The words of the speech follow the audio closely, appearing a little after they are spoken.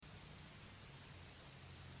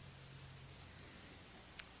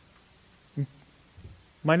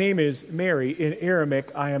My name is Mary. In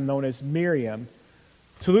Aramaic, I am known as Miriam.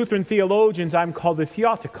 To Lutheran theologians, I'm called the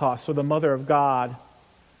Theotokos, or the Mother of God.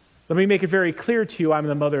 Let me make it very clear to you, I'm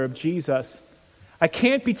the mother of Jesus. I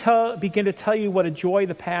can't begin to tell you what a joy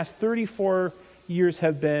the past 34 years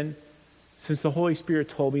have been since the Holy Spirit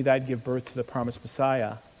told me that I'd give birth to the promised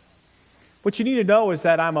Messiah. What you need to know is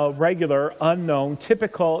that I'm a regular, unknown,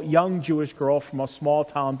 typical young Jewish girl from a small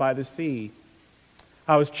town by the sea.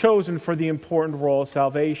 I was chosen for the important role of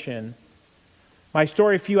salvation. My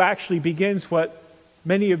story for you actually begins what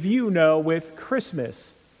many of you know with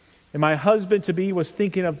Christmas. And my husband-to-be was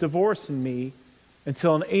thinking of divorcing me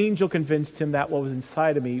until an angel convinced him that what was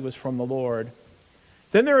inside of me was from the Lord.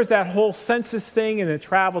 Then there was that whole census thing and the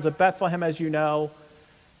travel to Bethlehem, as you know.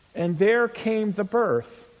 And there came the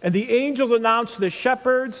birth. And the angels announced to the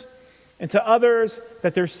shepherds and to others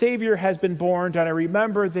that their Savior has been born. And I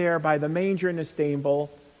remember there by the manger in the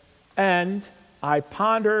stable. And I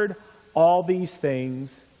pondered all these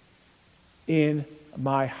things in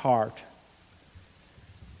my heart.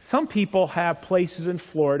 Some people have places in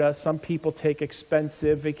Florida. Some people take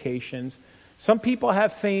expensive vacations. Some people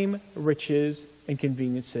have fame, riches, and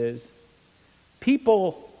conveniences.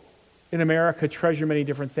 People in America treasure many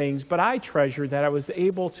different things, but I treasure that I was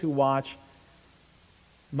able to watch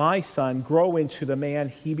my son grow into the man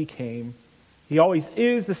he became. He always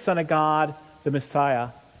is the Son of God, the Messiah.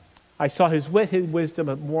 I saw his wit, his wisdom,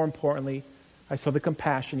 but more importantly, I saw the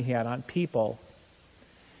compassion he had on people.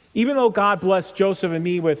 Even though God blessed Joseph and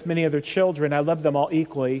me with many other children, I loved them all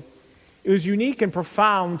equally. It was unique and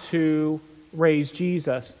profound to raise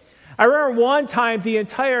Jesus. I remember one time the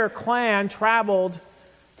entire clan traveled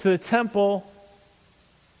to the temple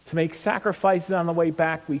to make sacrifices. On the way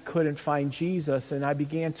back, we couldn't find Jesus, and I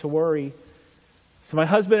began to worry. So my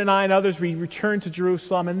husband and I and others, we returned to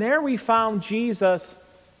Jerusalem, and there we found Jesus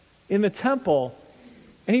in the temple.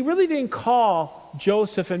 And he really didn't call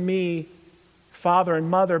Joseph and me father and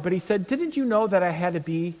mother, but he said, "Didn't you know that I had to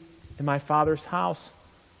be in my Father's house?"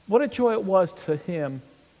 What a joy it was to him,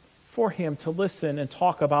 for him to listen and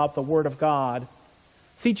talk about the Word of God.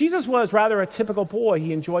 See, Jesus was rather a typical boy.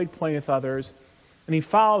 He enjoyed playing with others, and he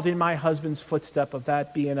followed in my husband's footstep of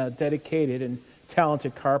that being a dedicated and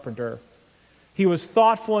talented carpenter. He was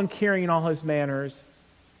thoughtful and caring in all his manners,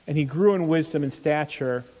 and he grew in wisdom and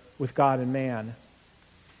stature with God and man.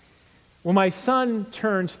 When my son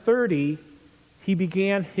turned 30, he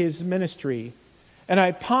began his ministry, and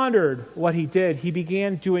I pondered what he did. He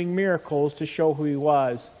began doing miracles to show who he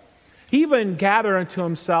was. He even gathered unto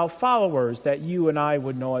himself followers that you and I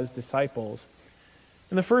would know as disciples.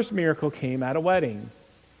 And the first miracle came at a wedding.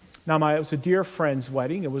 Now, it was a dear friend's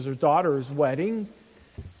wedding. It was her daughter's wedding.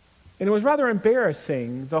 And it was rather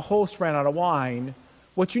embarrassing. The host ran out of wine.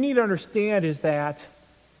 What you need to understand is that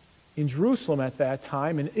in Jerusalem at that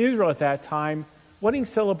time, in Israel at that time, wedding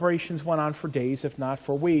celebrations went on for days, if not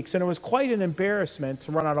for weeks. And it was quite an embarrassment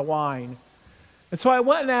to run out of wine. And so I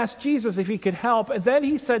went and asked Jesus if he could help. And then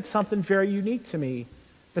he said something very unique to me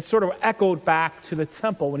that sort of echoed back to the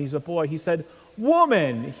temple when he was a boy. He said,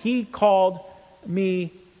 "Woman." He called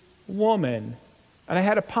me woman. And I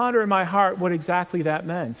had to ponder in my heart what exactly that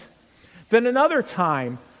meant. Then another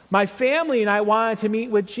time, my family and I wanted to meet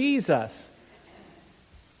with Jesus.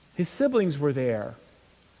 His siblings were there.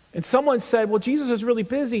 And someone said, "Well, Jesus is really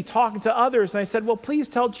busy talking to others." And I said, "Well, please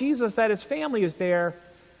tell Jesus that his family is there."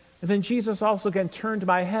 And then Jesus also again turned to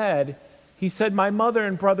my head. He said, "My mother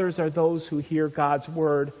and brothers are those who hear God's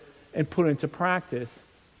word and put it into practice."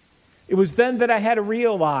 It was then that I had to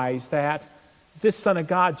realize that this Son of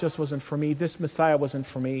God just wasn't for me. This Messiah wasn't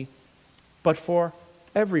for me, but for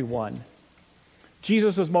everyone.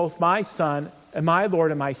 Jesus was both my Son and my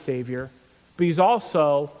Lord and my Savior, but he's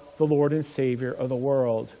also the Lord and Savior of the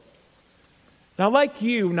world. Now, like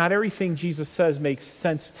you, not everything Jesus says makes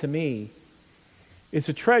sense to me. It's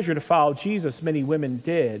a treasure to follow Jesus. Many women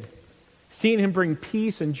did. Seeing him bring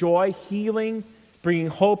peace and joy, healing, bringing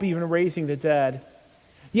hope, even raising the dead.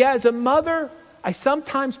 Yeah, as a mother, I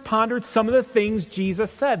sometimes pondered some of the things Jesus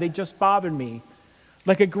said. They just bothered me.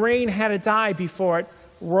 Like a grain had to die before it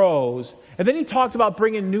rose. And then he talked about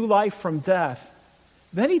bringing new life from death.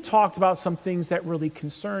 Then he talked about some things that really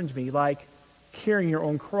concerned me, like carrying your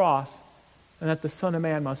own cross and that the Son of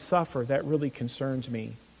Man must suffer. That really concerns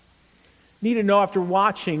me. Need to know, after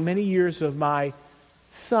watching many years of my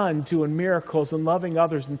son doing miracles and loving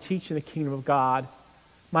others and teaching the kingdom of God,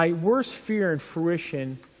 my worst fear and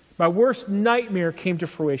fruition, my worst nightmare came to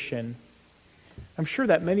fruition. I'm sure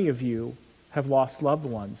that many of you have lost loved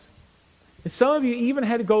ones. And some of you even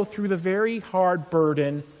had to go through the very hard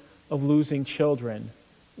burden of losing children.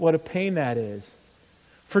 What a pain that is.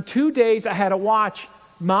 For 2 days, I had to watch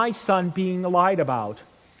my son being lied about,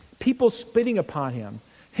 people spitting upon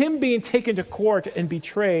him being taken to court and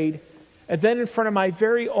betrayed, and then in front of my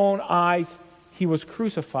very own eyes, he was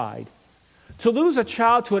crucified. To lose a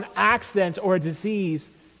child to an accident or a disease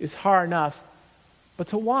is hard enough, but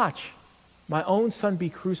to watch my own son be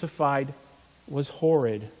crucified was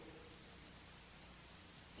horrid.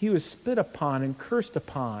 He was spit upon and cursed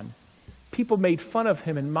upon. People made fun of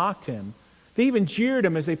him and mocked him. They even jeered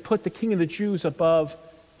him as they put the King of the Jews above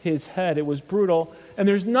his head. It was brutal, and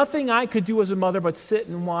there's nothing I could do as a mother but sit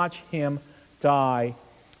and watch him die.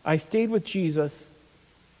 I stayed with Jesus,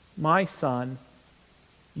 my son,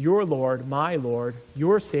 your Lord, my Lord,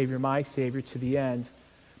 your Savior, my Savior, to the end.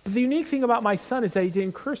 But the unique thing about my son is that he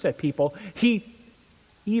didn't curse at people. He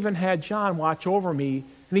even had John watch over me,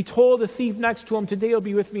 and he told the thief next to him, today you'll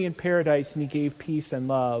be with me in paradise, and he gave peace and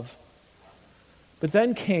love. But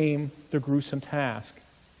then came the gruesome task.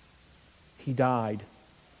 He died.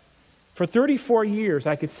 For 34 years,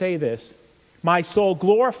 I could say this, my soul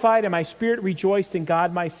glorified and my spirit rejoiced in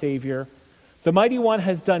God my Savior. The Mighty One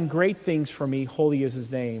has done great things for me, holy is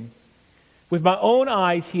his name. With my own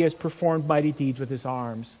eyes, he has performed mighty deeds with his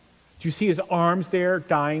arms. Do you see his arms there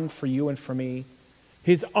dying for you and for me?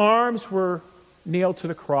 His arms were nailed to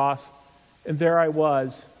the cross, and there I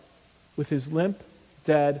was with his limp,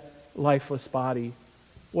 dead, lifeless body.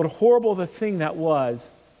 What a horrible the thing that was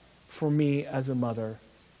for me as a mother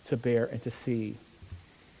to bear and to see.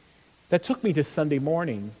 That took me to Sunday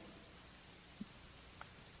morning.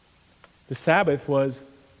 The Sabbath was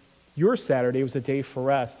your Saturday. It was a day for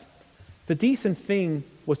rest. The decent thing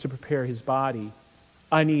was to prepare his body.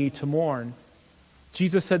 I needed to mourn.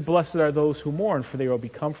 Jesus said, blessed are those who mourn, for they will be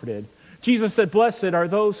comforted. Jesus said, blessed are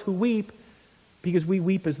those who weep, because we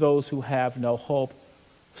weep as those who have no hope.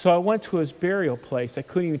 So I went to his burial place. I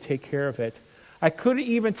couldn't even take care of it. I couldn't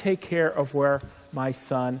even take care of where my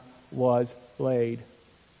son was laid.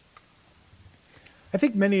 I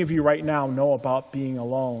think many of you right now know about being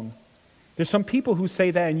alone. There's some people who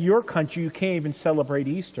say that in your country you can't even celebrate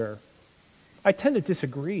Easter. I tend to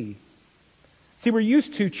disagree. See, we're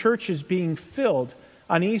used to churches being filled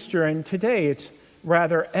on Easter, and today it's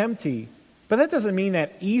rather empty. But that doesn't mean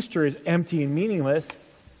that Easter is empty and meaningless.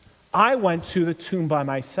 I went to the tomb by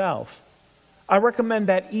myself. I recommend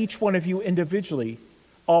that each one of you individually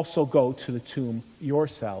also go to the tomb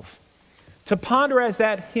yourself. To ponder, as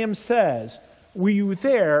that hymn says, were you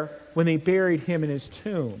there when they buried him in his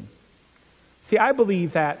tomb? See, I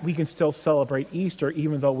believe that we can still celebrate Easter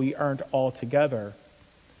even though we aren't all together.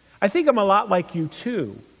 I think I'm a lot like you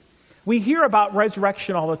too. We hear about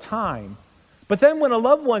resurrection all the time. But then when a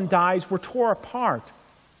loved one dies, we're torn apart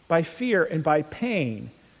by fear and by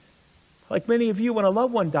pain. Like many of you, when a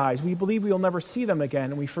loved one dies, we believe we'll never see them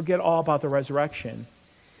again, and we forget all about the resurrection.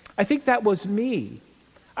 I think that was me.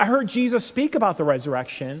 I heard Jesus speak about the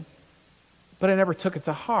resurrection, but I never took it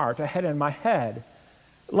to heart. I had it in my head.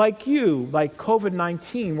 Like you, like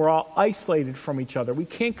COVID-19, we're all isolated from each other. We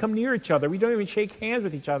can't come near each other. We don't even shake hands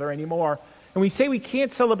with each other anymore. And we say we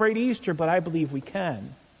can't celebrate Easter, but I believe we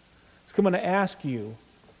can. So I'm going to ask you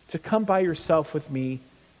to come by yourself with me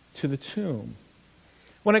to the tomb.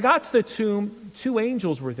 When I got to the tomb, 2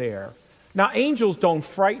 angels were there. Now, angels don't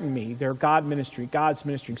frighten me. They're God's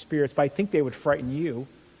ministering spirits, but I think they would frighten you.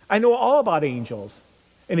 I know all about angels.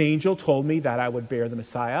 An angel told me that I would bear the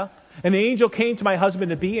Messiah. An angel came to my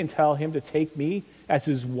husband-to-be and tell him to take me as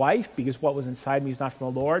his wife because what was inside me is not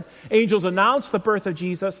from the Lord. Angels announced the birth of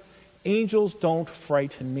Jesus. Angels don't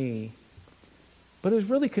frighten me. But it was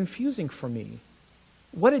really confusing for me.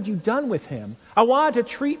 What had you done with him? I wanted to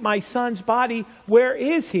treat my son's body. Where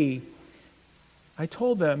is he? I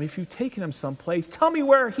told them, if you've taken him someplace, tell me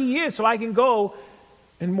where he is so I can go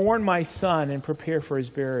and mourn my son and prepare for his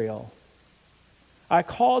burial. I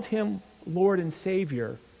called him Lord and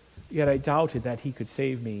Savior, yet I doubted that he could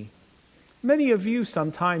save me. Many of you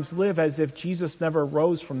sometimes live as if Jesus never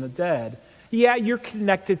rose from the dead. Yeah, you're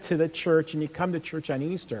connected to the church and you come to church on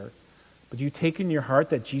Easter, but you take in your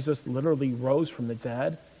heart that Jesus literally rose from the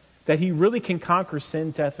dead? That he really can conquer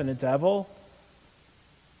sin, death, and the devil?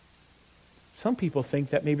 Some people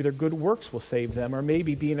think that maybe their good works will save them, or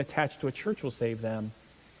maybe being attached to a church will save them.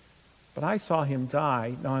 But I saw him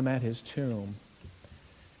die. Now I'm at his tomb.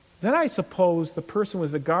 Then I suppose the person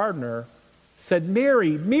was a gardener, said,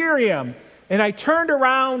 Mary, Miriam. And I turned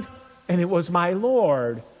around, and it was my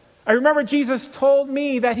Lord. I remember Jesus told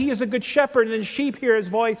me that he is a good shepherd, and the sheep hear his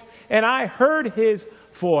voice, and I heard his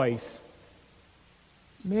voice.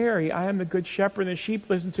 Mary, I am the good shepherd, and the sheep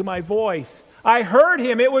listen to my voice. I heard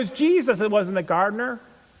him. It was Jesus. It wasn't the gardener.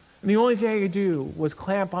 And the only thing I could do was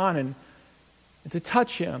clamp on and to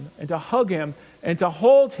touch him and to hug him and to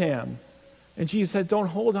hold him. And Jesus said, don't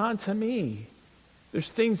hold on to me. There's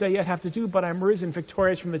things I yet have to do, but I'm risen,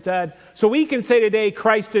 victorious from the dead. So we can say today,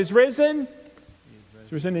 Christ is risen.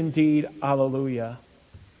 He's risen indeed. Alleluia.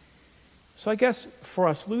 So I guess for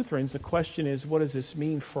us Lutherans, the question is, what does this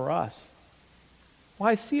mean for us? Well,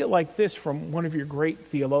 I see it like this from one of your great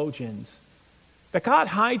theologians, that God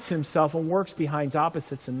hides himself and works behind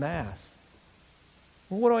opposites in Mass.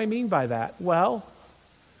 Well, what do I mean by that? Well,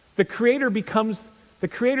 the Creator becomes the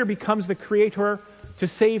Creator to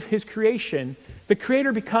save his creation. The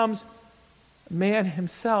Creator becomes man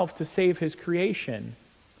himself to save his creation.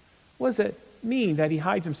 What does it mean that he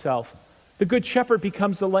hides himself? The Good Shepherd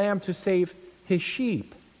becomes the lamb to save his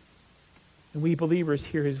sheep. And we believers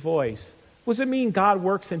hear his voice. What does it mean God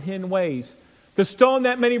works in hidden ways? The stone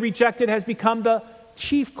that many rejected has become the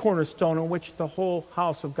chief cornerstone on which the whole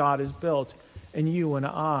house of God is built. And you and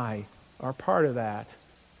I are part of that.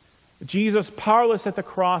 Jesus, powerless at the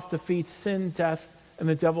cross, defeats sin, death, and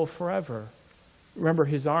the devil forever. Remember,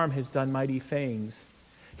 his arm has done mighty things.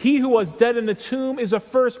 He who was dead in the tomb is the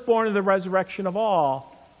firstborn of the resurrection of all.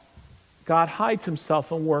 God hides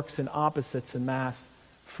himself and works in opposites in Mass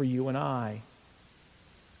for you and I.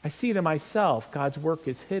 I see it in myself. God's work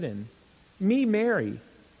is hidden. Me, Mary,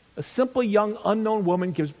 a simple young unknown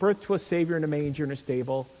woman, gives birth to a Savior in a manger in a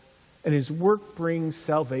stable, and his work brings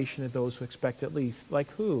salvation to those who expect it least. Like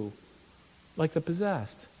who? Like the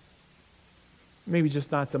possessed. Maybe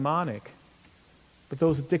just not demonic, but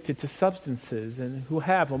those addicted to substances and who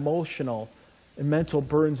have emotional and mental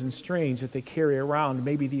burdens and strains that they carry around,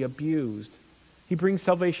 maybe the abused. He brings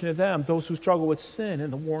salvation to them, those who struggle with sin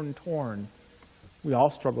and the worn and torn. We all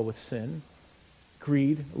struggle with sin,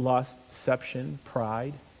 greed, lust, deception,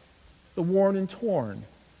 pride, the worn and torn,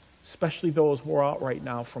 especially those wore out right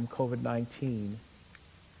now from COVID-19.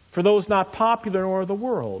 For those not popular nor the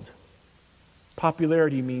world,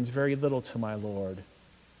 popularity means very little to my Lord.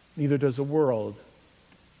 Neither does the world.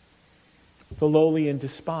 The lowly and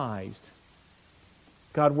despised.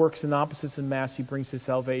 God works in opposites in Mass. He brings his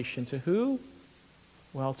salvation to who?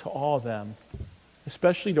 Well, to all of them,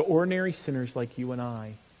 especially to ordinary sinners like you and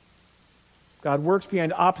I. God works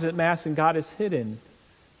behind opposite Mass, and God is hidden.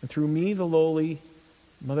 And through me, the lowly,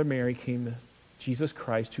 Mother Mary, came to Jesus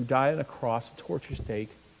Christ, who died on a cross, a torture stake,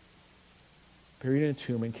 buried in a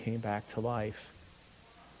tomb, and came back to life.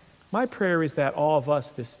 My prayer is that all of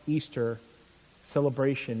us this Easter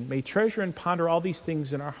celebration may treasure and ponder all these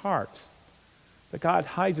things in our hearts. That God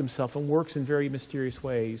hides himself and works in very mysterious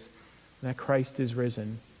ways, and that Christ is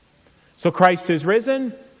risen. So Christ is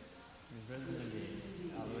risen.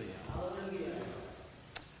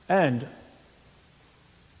 And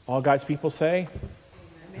all God's people say,